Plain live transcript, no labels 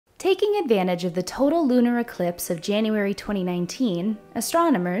Taking advantage of the total lunar eclipse of January 2019,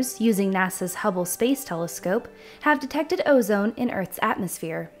 astronomers, using NASA's Hubble Space Telescope, have detected ozone in Earth's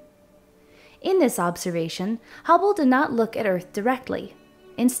atmosphere. In this observation, Hubble did not look at Earth directly.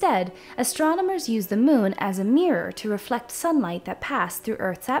 Instead, astronomers used the Moon as a mirror to reflect sunlight that passed through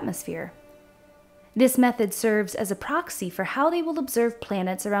Earth's atmosphere. This method serves as a proxy for how they will observe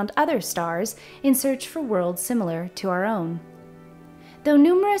planets around other stars in search for worlds similar to our own. Though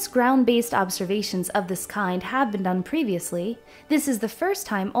numerous ground-based observations of this kind have been done previously, this is the first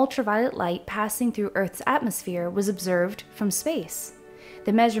time ultraviolet light passing through Earth's atmosphere was observed from space.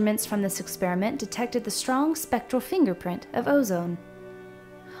 The measurements from this experiment detected the strong spectral fingerprint of ozone.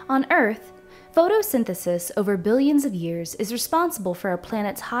 On Earth, photosynthesis over billions of years is responsible for our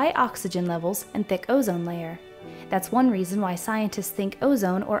planet's high oxygen levels and thick ozone layer. That's one reason why scientists think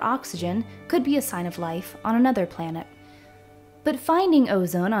ozone or oxygen could be a sign of life on another planet. But finding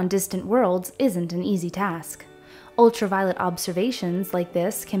ozone on distant worlds isn't an easy task. Ultraviolet observations like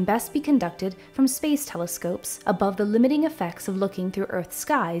this can best be conducted from space telescopes above the limiting effects of looking through Earth's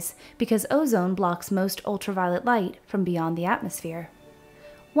skies because ozone blocks most ultraviolet light from beyond the atmosphere.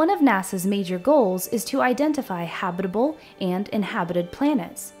 One of NASA's major goals is to identify habitable and inhabited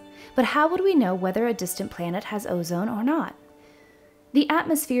planets. But how would we know whether a distant planet has ozone or not? The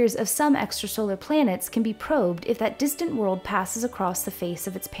atmospheres of some extrasolar planets can be probed if that distant world passes across the face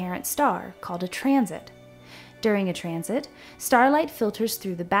of its parent star, called a transit. During a transit, starlight filters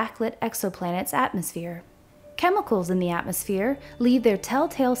through the backlit exoplanet's atmosphere. Chemicals in the atmosphere leave their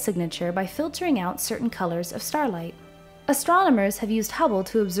telltale signature by filtering out certain colors of starlight. Astronomers have used Hubble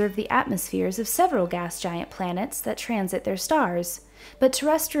to observe the atmospheres of several gas giant planets that transit their stars. But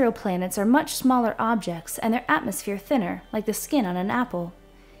terrestrial planets are much smaller objects and their atmosphere thinner, like the skin on an apple.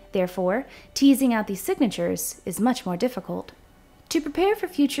 Therefore, teasing out these signatures is much more difficult. To prepare for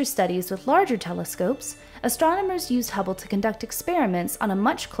future studies with larger telescopes, astronomers used Hubble to conduct experiments on a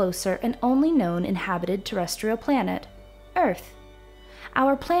much closer and only known inhabited terrestrial planet, Earth.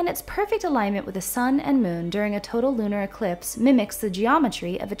 Our planet's perfect alignment with the Sun and Moon during a total lunar eclipse mimics the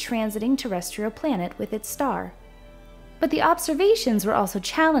geometry of a transiting terrestrial planet with its star. But the observations were also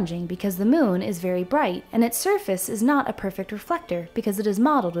challenging because the Moon is very bright and its surface is not a perfect reflector because it is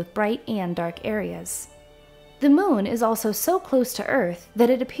modeled with bright and dark areas. The Moon is also so close to Earth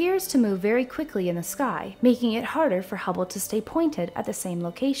that it appears to move very quickly in the sky, making it harder for Hubble to stay pointed at the same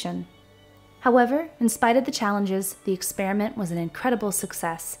location. However, in spite of the challenges, the experiment was an incredible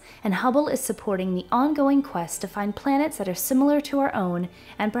success, and Hubble is supporting the ongoing quest to find planets that are similar to our own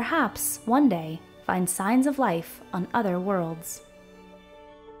and perhaps, one day, find signs of life on other worlds.